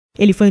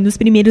Ele foi um dos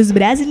primeiros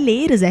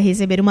brasileiros a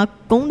receber uma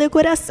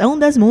condecoração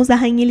das mãos da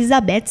Rainha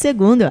Elizabeth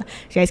II.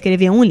 Já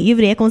escreveu um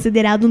livro e é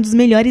considerado um dos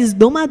melhores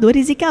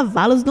domadores de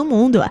cavalos do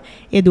mundo.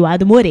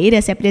 Eduardo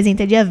Moreira se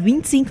apresenta dia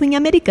 25 em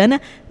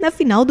Americana, na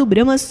final do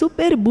Brahma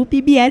Super Bull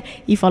PBR,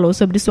 e falou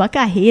sobre sua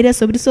carreira,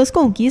 sobre suas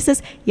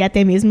conquistas e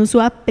até mesmo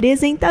sua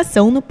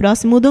apresentação no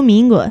próximo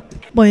domingo.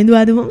 Bom,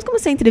 Eduardo, vamos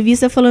começar a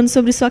entrevista falando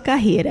sobre sua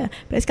carreira.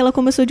 Parece que ela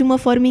começou de uma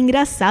forma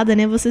engraçada,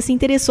 né? Você se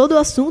interessou do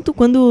assunto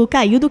quando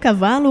caiu do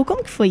cavalo.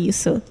 Como que foi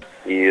isso?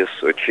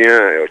 Isso, eu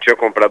tinha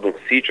comprado um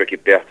sítio aqui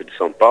perto de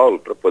São Paulo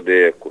para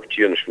poder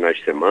curtir nos finais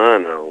de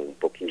semana, um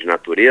pouquinho de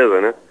natureza,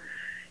 né?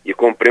 E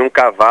comprei um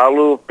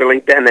cavalo pela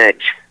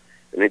internet.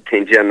 Eu não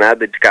entendia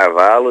nada de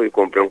cavalo e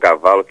comprei um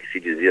cavalo que se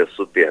dizia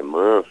super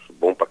manso,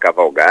 bom para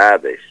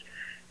cavalgadas,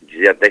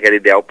 dizia até que era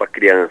ideal para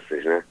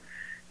crianças, né?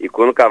 E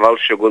quando o cavalo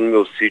chegou no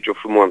meu sítio, eu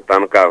fui montar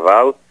no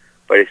cavalo,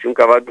 parecia um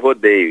cavalo de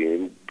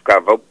rodeio. O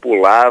cavalo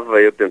pulava,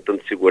 eu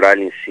tentando segurar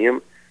ali em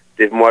cima.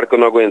 Teve uma hora que eu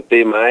não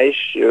aguentei mais,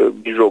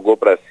 me jogou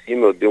para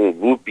cima, eu dei um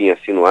looping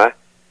assim no ar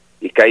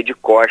e caí de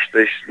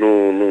costas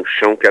num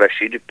chão que era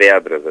cheio de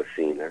pedras,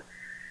 assim, né?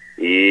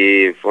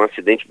 E foi um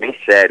acidente bem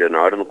sério.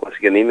 Na hora eu não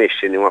conseguia nem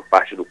mexer nenhuma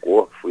parte do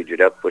corpo, fui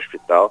direto para o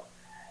hospital,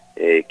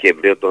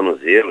 quebrei o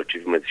tornozelo,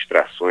 tive umas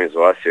extrações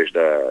ósseas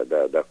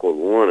da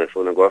coluna.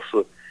 Foi um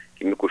negócio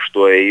que me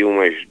custou aí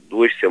umas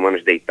 2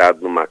 semanas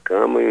deitado numa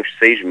cama e uns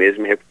 6 meses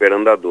me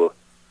recuperando da dor.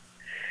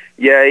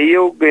 E aí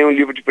eu ganhei um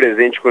livro de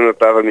presente quando eu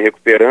estava me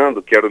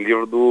recuperando, que era o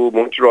livro do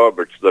Monty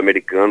Roberts, do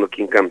americano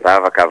que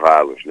encantava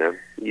cavalos, né?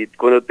 E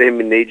quando eu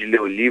terminei de ler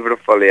o livro, eu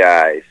falei,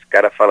 esse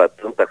cara fala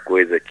tanta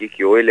coisa aqui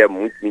que ou ele é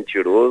muito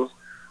mentiroso,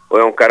 ou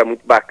é um cara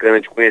muito bacana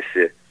de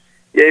conhecer.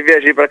 E aí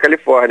viajei para a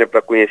Califórnia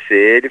para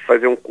conhecer ele e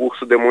fazer um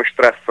curso de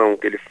demonstração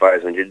que ele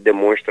faz, onde ele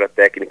demonstra a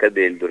técnica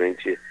dele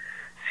durante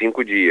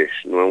 5 dias.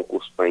 Não é um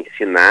curso para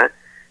ensinar,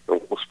 é um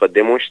curso para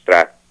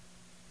demonstrar.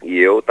 E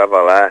eu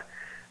estava lá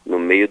no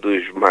meio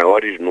dos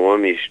maiores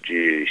nomes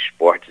de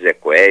esportes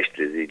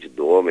equestres e de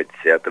doma,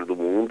 etc., do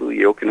mundo,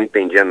 e eu que não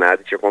entendia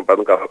nada, tinha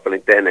comprado um cavalo pela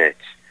internet.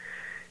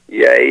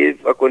 E aí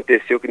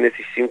aconteceu que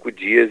nesses 5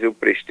 dias eu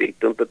prestei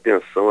tanta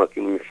atenção,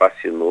 aquilo me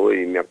fascinou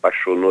e me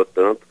apaixonou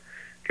tanto,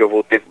 que eu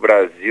voltei para o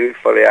Brasil e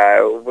falei,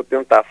 eu vou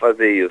tentar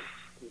fazer isso.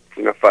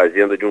 Fui na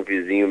fazenda de um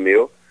vizinho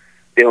meu,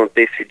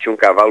 perguntei se tinha um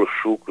cavalo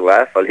chucro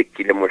lá, falei que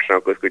queria mostrar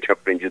uma coisa que eu tinha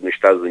aprendido nos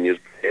Estados Unidos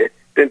para ele.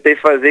 Tentei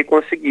fazer e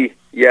consegui.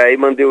 E aí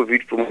mandei o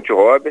vídeo pro Monty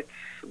Roberts.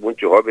 O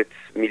Monty Roberts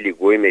me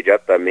ligou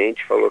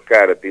imediatamente e falou,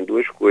 cara, tem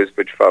 2 coisas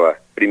para te falar.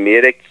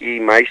 Primeiro é que em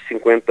mais de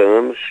 50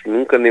 anos,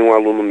 nunca nenhum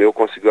aluno meu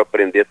conseguiu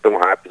aprender tão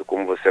rápido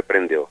como você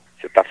aprendeu.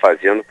 Você está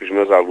fazendo o que os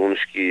meus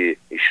alunos que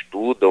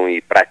estudam e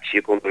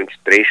praticam durante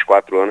 3,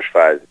 4 anos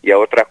fazem. E a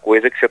outra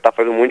coisa é que você está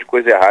fazendo um monte de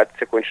coisa errada, se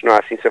você continuar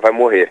assim, você vai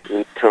morrer.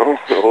 Então,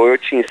 ou eu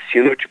te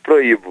ensino ou eu te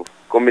proíbo.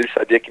 Como ele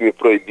sabia que me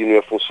proibir não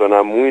ia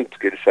funcionar muito,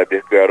 que ele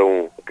sabia que eu era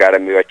um cara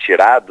meio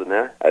atirado,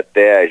 né?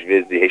 Até às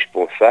vezes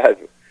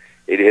irresponsável,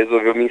 ele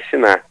resolveu me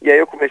ensinar. E aí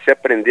eu comecei a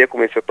aprender,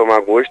 comecei a tomar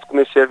gosto,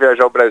 comecei a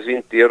viajar o Brasil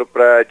inteiro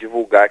para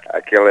divulgar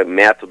aquele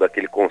método,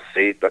 aquele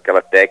conceito,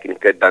 aquela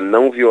técnica da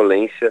não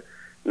violência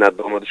na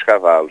doma dos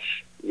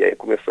cavalos. E aí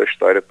começou a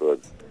história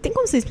toda. Tem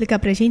como você explicar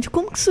pra gente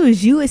como que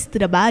surgiu esse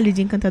trabalho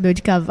de encantador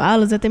de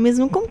cavalos, até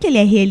mesmo como que ele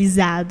é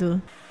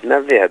realizado? Na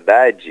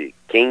verdade,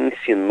 quem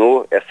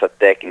ensinou essa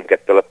técnica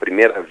pela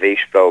primeira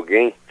vez para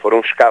alguém foram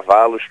os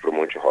cavalos para o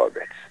Monty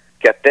Roberts.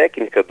 Que a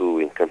técnica do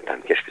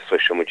encantamento, que as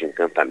pessoas chamam de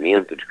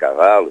encantamento de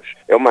cavalos,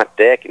 é uma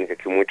técnica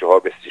que o Monty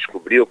Roberts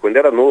descobriu quando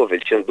era novo.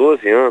 Ele tinha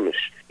 12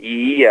 anos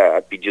e ia,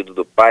 a pedido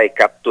do pai,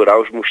 capturar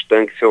os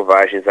mustangs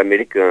selvagens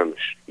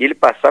americanos. E ele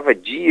passava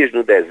dias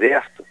no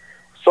deserto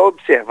só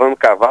observando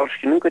cavalos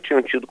que nunca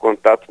tinham tido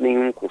contato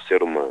nenhum com o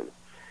ser humano.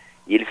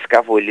 E ele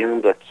ficava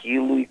olhando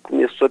aquilo e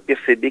começou a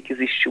perceber que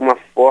existia uma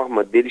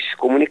forma deles se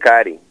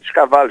comunicarem, dos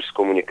cavalos se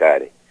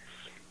comunicarem.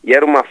 E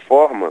era uma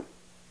forma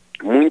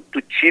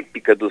muito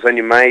típica dos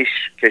animais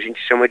que a gente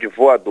chama de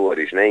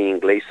voadores, né? Em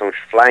inglês são os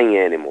flying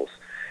animals,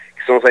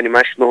 que são os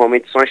animais que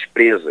normalmente são as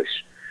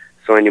presas.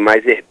 São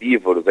animais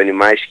herbívoros,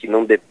 animais que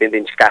não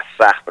dependem de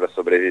caçar para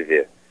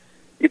sobreviver.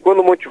 E quando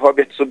o Monty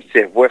Roberts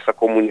observou essa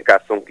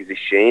comunicação que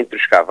existia entre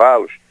os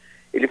cavalos,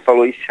 ele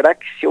falou, e será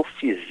que se eu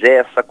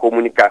fizer essa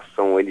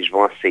comunicação eles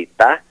vão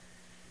aceitar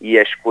e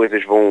as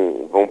coisas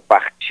vão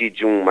partir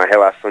de uma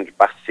relação de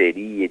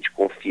parceria, de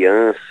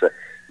confiança,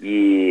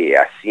 e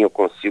assim eu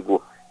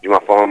consigo, de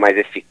uma forma mais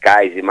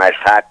eficaz e mais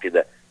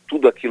rápida,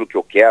 tudo aquilo que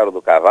eu quero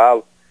do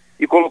cavalo?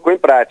 E colocou em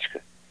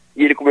prática.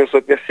 E ele começou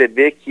a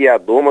perceber que a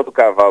doma do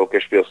cavalo que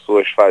as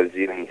pessoas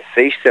faziam em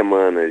 6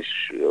 semanas,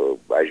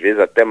 às vezes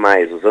até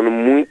mais, usando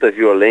muita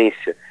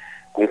violência,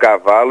 com o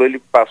cavalo ele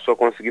passou a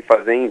conseguir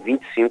fazer em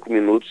 25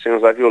 minutos sem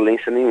usar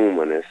violência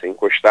nenhuma, né? Sem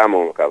encostar a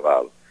mão no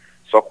cavalo.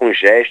 Só com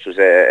gestos,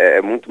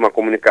 é muito uma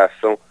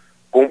comunicação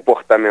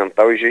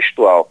comportamental e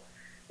gestual.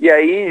 E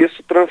aí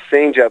isso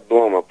transcende a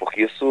doma,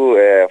 porque isso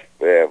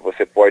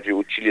você pode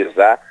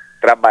utilizar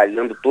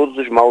trabalhando todos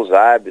os maus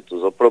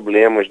hábitos ou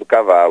problemas do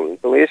cavalo.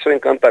 Então esse é o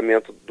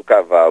encantamento do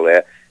cavalo,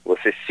 é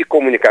você se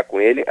comunicar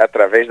com ele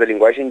através da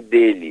linguagem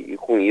dele e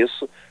com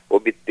isso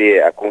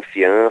obter a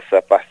confiança,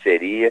 a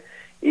parceria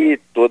e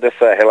toda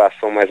essa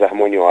relação mais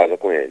harmoniosa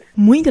com ele.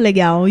 Muito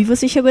legal. E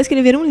você chegou a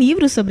escrever um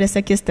livro sobre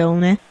essa questão,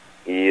 né?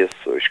 Isso,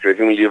 eu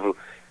escrevi um livro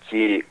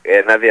que,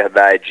 na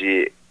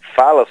verdade,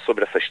 fala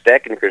sobre essas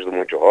técnicas do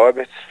Monty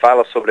Roberts,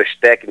 fala sobre as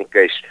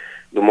técnicas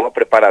do maior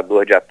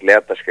preparador de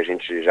atletas que a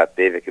gente já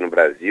teve aqui no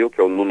Brasil, que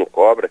é o Nuno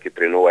Cobra, que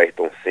treinou o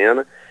Ayrton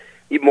Senna,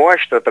 e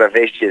mostra,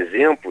 através de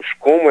exemplos,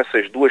 como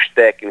essas duas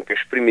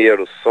técnicas,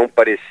 primeiro, são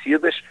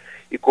parecidas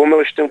e como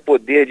elas têm o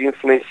poder de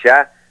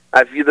influenciar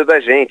a vida da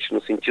gente,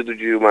 no sentido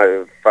de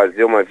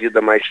fazer uma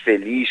vida mais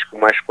feliz, com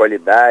mais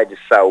qualidade,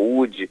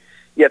 saúde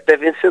e até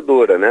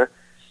vencedora, né?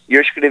 E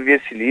eu escrevi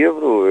esse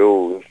livro,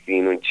 eu,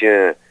 enfim, não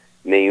tinha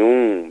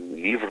nenhum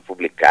livro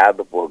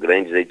publicado por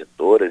grandes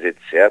editoras,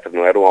 etc.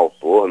 Não era um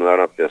autor, não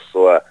era uma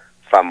pessoa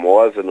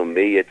famosa no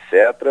meio,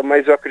 etc.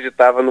 Mas eu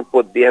acreditava no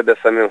poder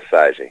dessa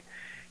mensagem.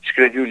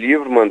 Escrevi o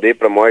livro, mandei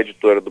para a maior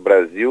editora do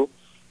Brasil.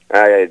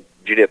 A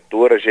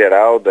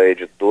diretora-geral da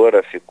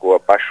editora ficou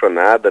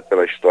apaixonada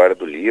pela história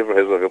do livro,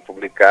 resolveu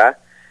publicar.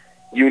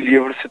 E o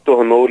livro se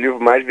tornou o livro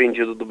mais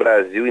vendido do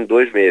Brasil em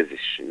 2 meses.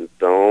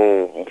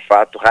 Então, um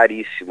fato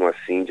raríssimo,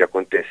 assim, de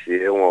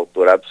acontecer. Um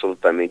autor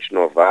absolutamente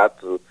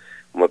novato,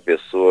 uma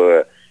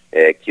pessoa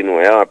que não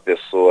é uma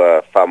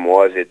pessoa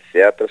famosa,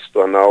 etc., se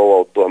tornar o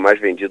autor mais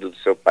vendido do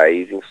seu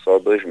país em só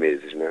 2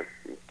 meses, né?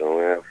 Então,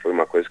 foi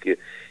uma coisa que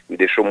me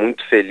deixou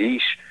muito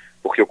feliz,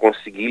 porque eu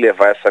consegui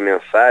levar essa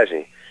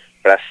mensagem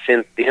para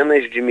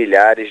centenas de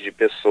milhares de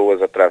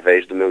pessoas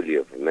através do meu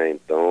livro, né?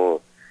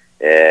 Então,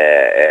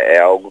 é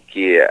algo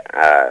que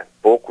há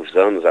poucos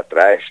anos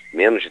atrás,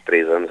 menos de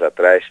 3 anos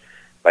atrás,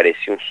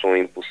 parecia um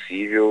sonho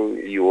impossível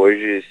e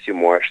hoje se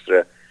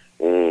mostra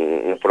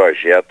um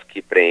projeto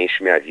que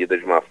preenche minha vida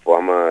de uma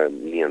forma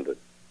linda.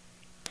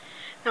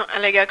 Não, é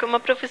legal que é uma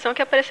profissão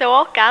que apareceu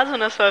ao acaso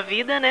na sua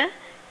vida, né?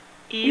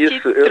 E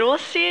Isso, que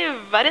trouxe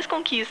várias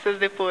conquistas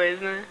depois,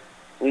 né?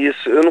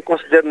 Isso, eu não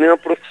considero nem uma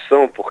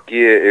profissão, porque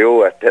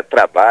eu até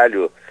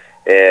trabalho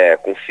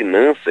com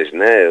finanças,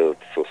 né? Eu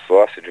sou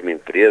sócio de uma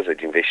empresa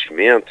de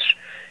investimentos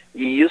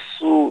e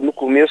isso no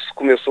começo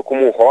começou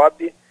como um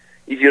hobby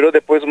e virou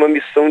depois uma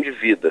missão de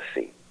vida,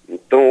 assim.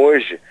 Então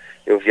hoje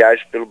eu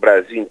viajo pelo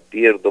Brasil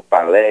inteiro, dou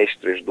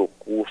palestras, dou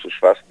cursos,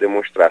 faço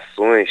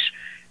demonstrações,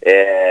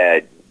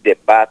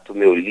 debato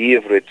meu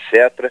livro,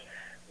 etc.,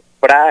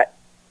 para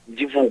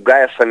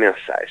divulgar essa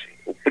mensagem.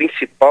 O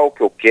principal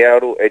que eu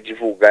quero é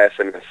divulgar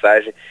essa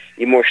mensagem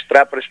e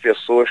mostrar para as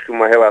pessoas que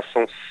uma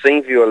relação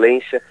sem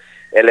violência,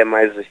 ela é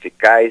mais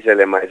eficaz,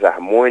 ela é mais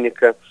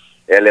harmônica,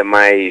 ela é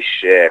mais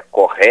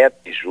correta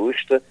e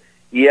justa,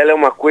 e ela é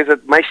uma coisa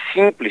mais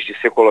simples de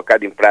ser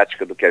colocada em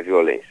prática do que a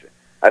violência.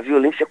 A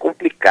violência é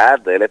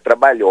complicada, ela é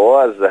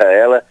trabalhosa,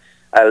 ela,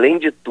 além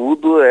de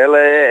tudo, ela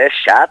é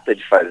chata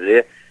de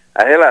fazer.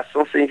 A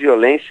relação sem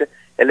violência,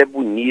 ela é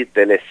bonita,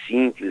 ela é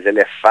simples,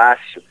 ela é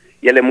fácil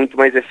e ela é muito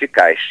mais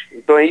eficaz.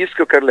 Então é isso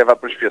que eu quero levar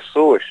para as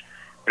pessoas,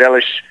 para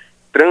elas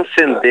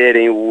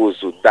transcenderem o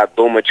uso da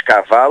doma de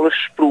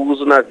cavalos para o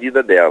uso na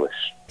vida delas.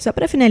 Só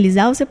para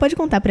finalizar, você pode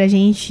contar pra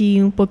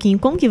gente um pouquinho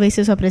como que vai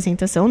ser sua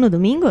apresentação no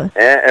domingo?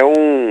 É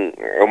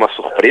uma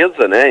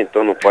surpresa, né?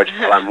 Então não pode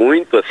falar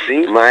muito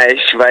assim,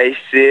 mas vai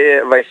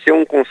ser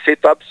um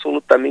conceito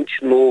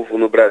absolutamente novo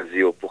no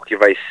Brasil, porque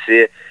vai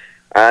ser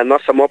a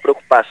nossa maior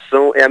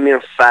preocupação é a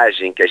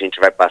mensagem que a gente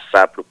vai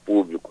passar para o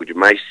público de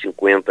mais de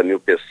 50 mil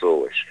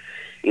pessoas.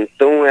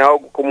 Então é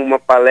algo como uma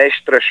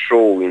palestra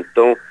show.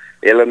 Então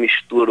ela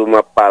mistura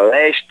uma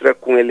palestra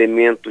com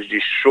elementos de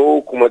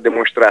show, com uma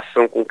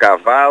demonstração com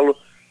cavalo,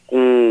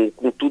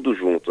 com tudo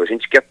junto. A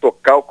gente quer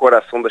tocar o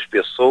coração das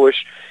pessoas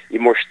e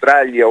mostrar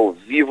ali ao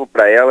vivo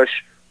para elas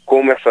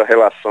como essa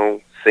relação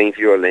sem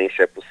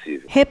violência é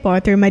possível.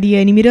 Repórter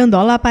Mariane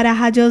Mirandola para a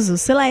Rádio Azul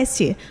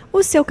Celeste,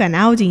 o seu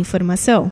canal de informação.